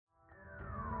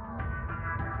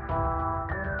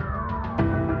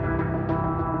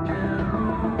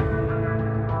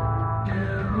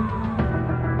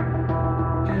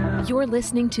You're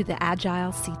listening to The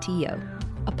Agile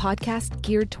CTO, a podcast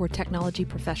geared toward technology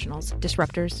professionals,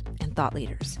 disruptors, and thought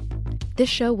leaders. This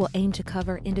show will aim to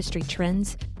cover industry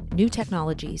trends, new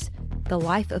technologies, the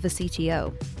life of a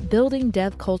CTO, building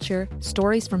dev culture,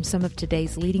 stories from some of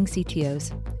today's leading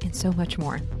CTOs, and so much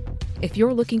more. If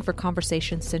you're looking for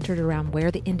conversations centered around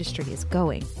where the industry is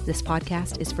going, this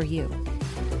podcast is for you.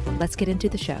 Let's get into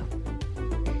the show.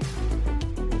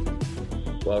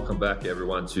 Welcome back,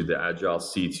 everyone, to the Agile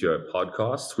CTO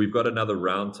podcast. We've got another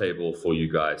roundtable for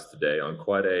you guys today on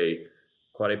quite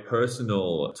a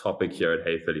personal topic here at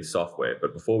Hey Philly Software.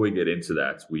 But before we get into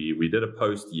that, we did a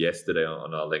post yesterday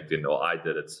on our LinkedIn, or I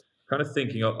did it, kind of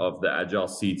thinking of the Agile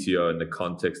CTO and the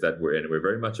context that we're in. We're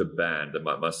very much a band, and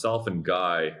myself and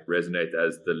Guy resonate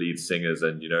as the lead singers,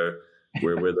 and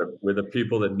we're the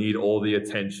people that need all the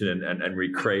attention and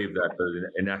we crave that.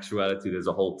 But in actuality, there's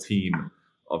a whole team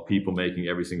of people making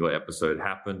every single episode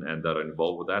happen and that are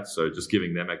involved with that. So just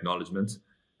giving them acknowledgement.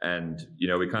 And,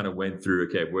 we kind of went through,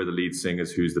 okay, we're the lead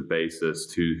singers, who's the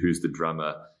bassist, who's the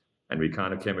drummer. And we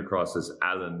kind of came across as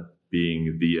Alan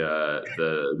being the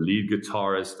lead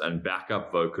guitarist and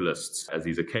backup vocalist, as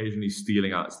he's occasionally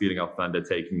stealing our thunder,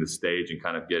 taking the stage and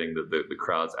kind of getting the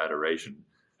crowd's adoration.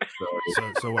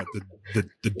 So what?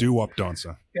 The doo-wop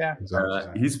dancer. Yeah.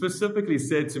 He specifically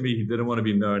said to me he didn't want to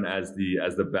be known as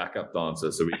the backup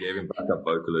dancer, so we gave him backup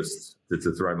vocalist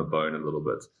to throw him a bone a little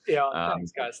bit. Yeah.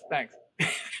 Thanks, guys. Thanks.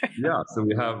 Yeah. So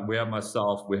we have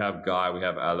myself, we have Guy, we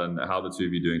have Alan. How are the two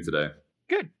of you doing today?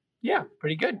 Good. Yeah,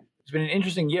 pretty good. It's been an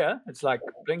interesting year. It's like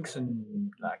blinks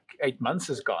and like 8 months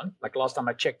has gone. Like last time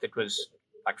I checked, it was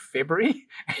like February,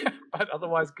 but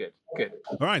otherwise good. Good.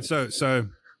 All right. So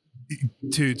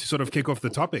to sort of kick off the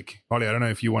topic, Holly, I don't know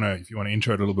if you want to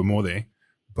intro it a little bit more there,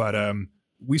 but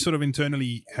we sort of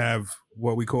internally have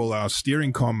what we call our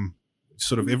steering com.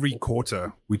 Sort of every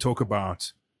quarter, we talk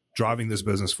about driving this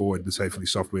business forward, the Hey Philly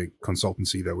Software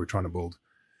consultancy that we're trying to build.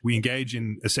 We engage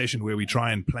in a session where we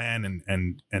try and plan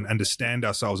and understand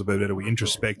ourselves a bit better. We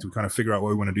introspect. We kind of figure out what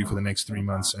we want to do for the next 3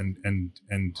 months. And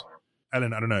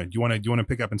Alan, I don't know. Do you want to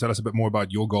pick up and tell us a bit more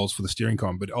about your goals for the steering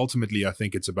com? But ultimately, I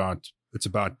think it's about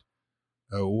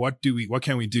what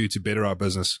can we do to better our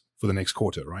business for the next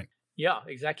quarter, right? Yeah,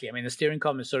 exactly. I mean, the steering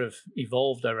com has sort of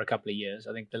evolved over a couple of years.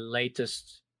 I think the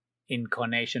latest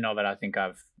incarnation of it, I think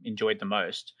I've enjoyed the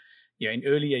most. In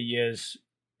earlier years,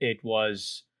 it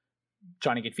was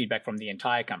trying to get feedback from the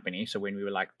entire company. So when we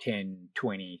were like 10,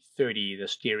 20, 30, the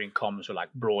steering comms were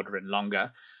like broader and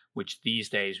longer, which these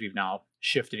days we've now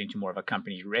shifted into more of a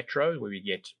company retro where we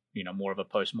get, more of a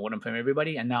post-mortem from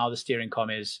everybody. And now the steering com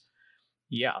is,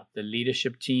 the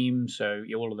leadership team. So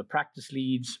all of the practice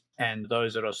leads and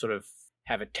those that are sort of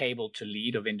have a table to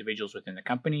lead of individuals within the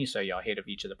company. So you're head of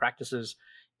each of the practices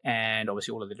and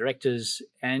obviously all of the directors.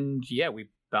 And we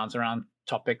bounce around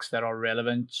topics that are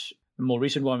relevant. The more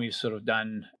recent one we've sort of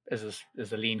done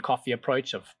is a lean coffee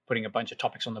approach of putting a bunch of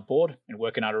topics on the board and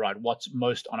working out, all right, what's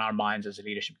most on our minds as a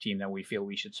leadership team that we feel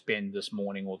we should spend this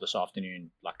morning or this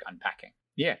afternoon like unpacking.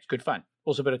 Yeah, it's good fun.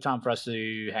 Also a bit of time for us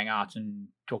to hang out and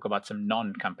talk about some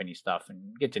non-company stuff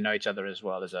and get to know each other as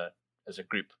well as a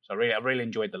group. So I really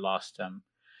enjoyed the last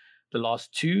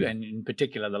two, and in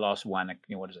particular the last one,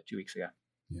 2 weeks ago.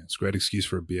 Yeah, it's a great excuse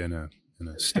for a beer and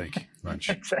a steak lunch.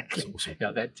 Exactly. Awesome.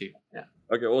 Yeah, that too. Yeah.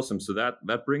 Okay, awesome. So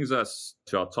that brings us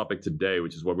to our topic today,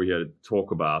 which is what we're here to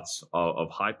talk about, of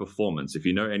high performance. If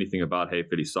you know anything about Hey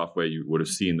Philly Software, you would have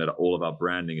seen that all of our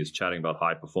branding is chatting about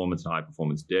high performance and high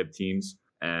performance dev teams.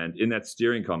 And in that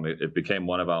steering com, it became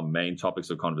one of our main topics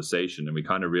of conversation. And we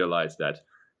kind of realized that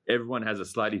everyone has a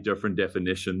slightly different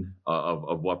definition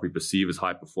of what we perceive as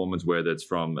high performance, whether it's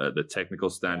from the technical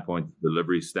standpoint,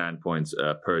 delivery standpoint,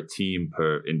 per team,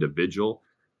 per individual.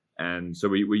 And so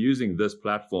we're using this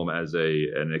platform as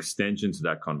an extension to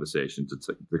that conversation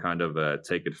to kind of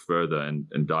take it further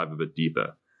and dive a bit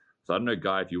deeper. So I don't know,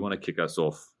 Guy, if you want to kick us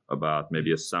off about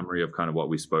maybe a summary of kind of what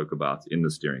we spoke about in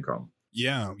the steering com.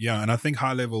 Yeah. And I think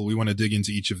high level, we want to dig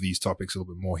into each of these topics a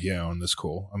little bit more here on this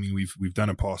call. I mean, we've done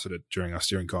a pass at it during our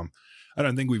steering com. I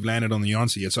don't think we've landed on the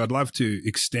answer yet. So I'd love to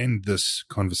extend this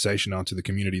conversation out to the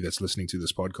community that's listening to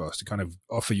this podcast to kind of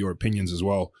offer your opinions as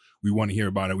well. We want to hear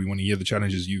about it. We want to hear the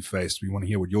challenges you've faced. We want to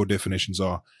hear what your definitions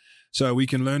are so we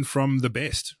can learn from the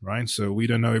best, right? So we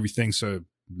don't know everything. So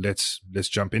let's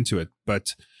jump into it.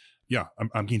 But yeah,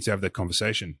 I'm keen to have that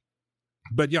conversation.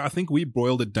 But yeah, I think we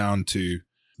boiled it down to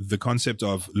the concept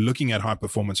of looking at high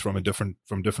performance from different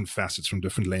facets, from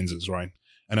different lenses, right?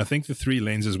 And I think the three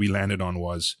lenses we landed on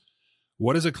was,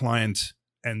 what is a client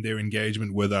and their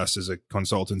engagement with us as a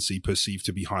consultancy perceived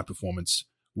to be high performance?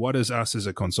 what does us as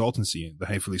a consultancy, the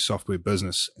Hayfully software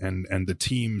business, and the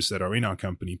teams that are in our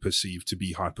company perceive to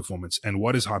be high performance, and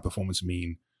what does high performance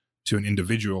mean to an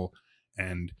individual,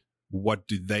 and what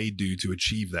do they do to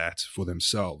achieve that for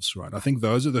themselves, right? I think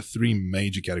those are the three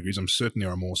major categories. I'm certain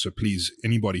there are more, so please,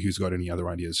 anybody who's got any other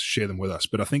ideas, share them with us.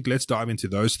 But I think let's dive into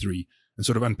those three and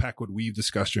sort of unpack what we've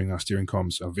discussed during our steering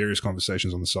comms, our various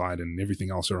conversations on the side, and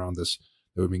everything else around this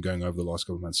that we've been going over the last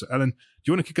couple of months. So, Alan, do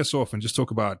you want to kick us off and just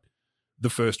talk about the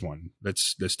first one?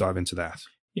 Let's dive into that.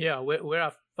 Yeah, where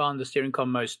I found the steering comm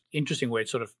most interesting, where it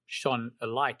sort of shone a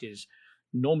light, is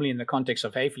normally in the context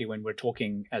of Hayfully, when we're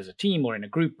talking as a team or in a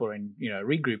group or in a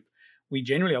regroup, we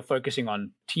generally are focusing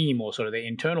on team or sort of the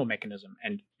internal mechanism.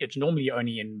 And it's normally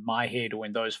only in my head, or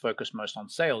when those focus most on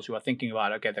sales, who are thinking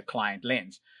about, okay, the client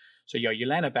lens. So you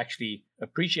land up actually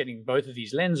appreciating both of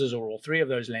these lenses or all three of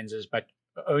those lenses, but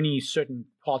only certain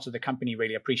parts of the company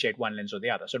really appreciate one lens or the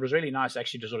other. So it was really nice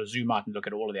actually to sort of zoom out and look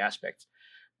at all of the aspects.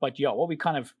 But what we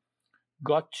kind of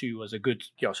got to was a good,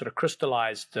 sort of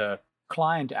crystallized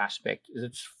client aspect.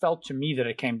 It felt to me that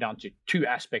it came down to two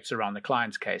aspects around the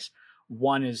client's case.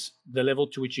 One is the level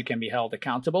to which you can be held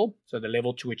accountable, so the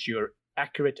level to which you're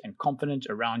accurate and confident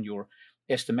around your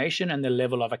estimation, and the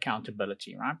level of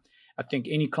accountability, right? I think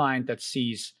any client that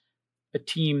sees a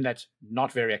team that's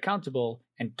not very accountable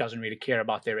and doesn't really care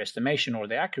about their estimation or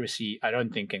their accuracy, I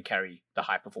don't think can carry the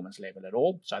high performance level at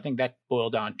all. So I think that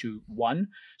boiled down to one.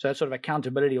 So that sort of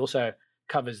accountability also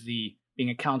covers the being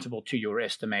accountable to your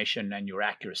estimation and your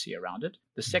accuracy around it.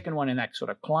 The second one in that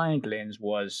sort of client lens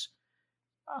was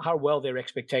how well their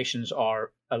expectations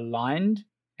are aligned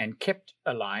and kept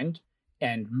aligned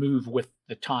and move with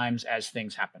the times as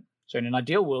things happen. So in an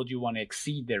ideal world, you want to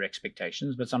exceed their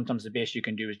expectations, but sometimes the best you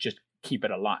can do is just keep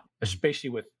it aligned, especially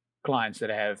with clients that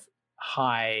have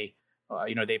high,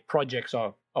 their projects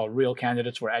are real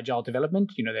candidates for agile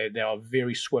development. They are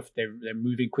very swift. They're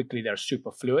moving quickly. They're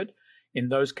super fluid. In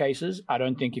those cases, I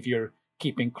don't think if you're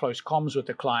keeping close comms with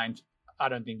the client, I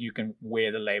don't think you can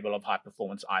wear the label of high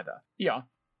performance either. Yeah.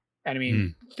 And I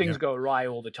mean, things go awry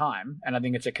all the time. And I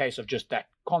think it's a case of just that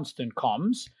constant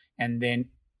comms, and then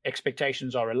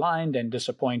expectations are aligned and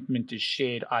disappointment is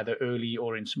shared either early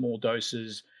or in small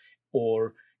doses,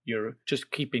 or you're just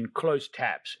keeping close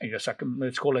tabs. And just like,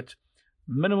 let's call it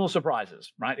minimal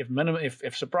surprises, right?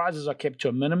 If surprises are kept to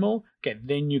a minimal, okay,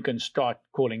 then you can start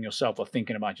calling yourself or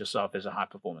thinking about yourself as a high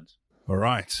performance. All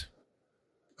right.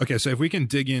 Okay, so if we can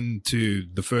dig into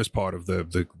the first part of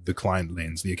the client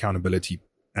lens, the accountability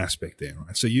aspect there,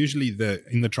 right? So usually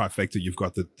in the trifecta, you've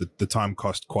got the time,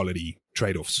 cost, quality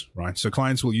trade-offs, right? So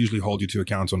clients will usually hold you to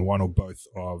account on one or both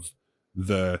of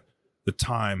the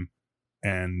time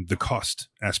and the cost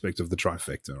aspect of the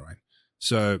trifecta, right?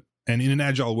 So, and in an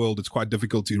agile world, it's quite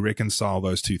difficult to reconcile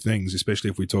those two things,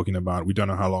 especially if we're talking about, we don't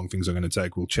know how long things are going to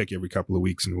take. We'll check every couple of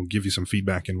weeks and we'll give you some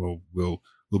feedback, and we'll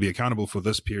be accountable for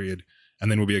this period, and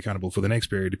then we'll be accountable for the next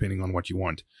period, depending on what you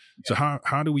want. Yeah. So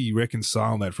how do we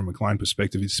reconcile that from a client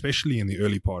perspective, especially in the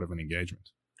early part of an engagement?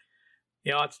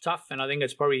 Yeah, it's tough. And I think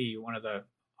it's probably one of the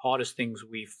hardest things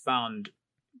we've found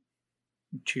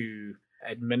to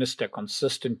administer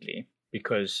consistently,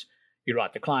 because you're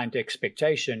right, the client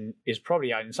expectation is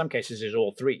probably, in some cases, is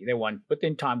all three. They want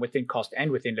within time, within cost, and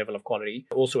within level of quality,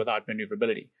 also without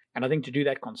maneuverability. And I think to do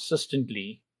that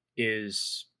consistently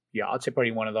is, I'd say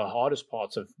probably one of the hardest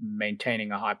parts of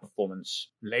maintaining a high performance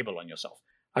label on yourself.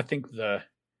 I think the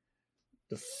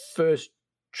first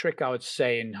trick I would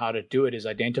say in how to do it is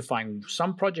identifying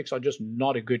some projects are just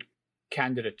not a good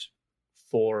candidate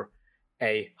for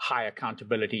a high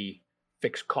accountability,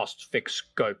 fixed cost, fixed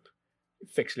scope,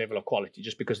 fixed level of quality,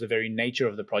 just because the very nature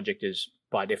of the project is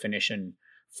by definition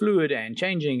fluid and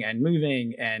changing and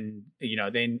moving. And,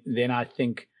 then I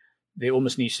think there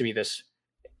almost needs to be this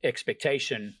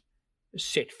expectation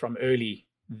set from early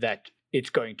that it's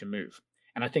going to move.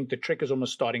 And I think the trick is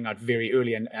almost starting out very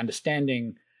early and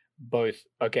understanding both,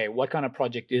 okay, what kind of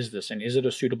project is this? And is it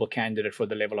a suitable candidate for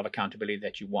the level of accountability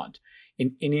that you want?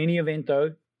 In any event,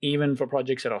 though, even for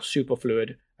projects that are super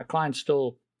fluid, a client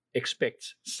still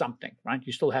expects something, right?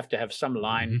 You still have to have some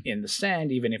line in the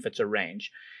sand, even if it's a range.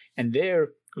 And there,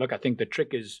 look, I think the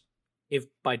trick is, if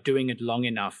by doing it long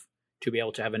enough to be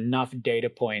able to have enough data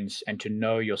points and to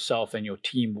know yourself and your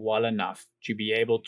team well enough to be able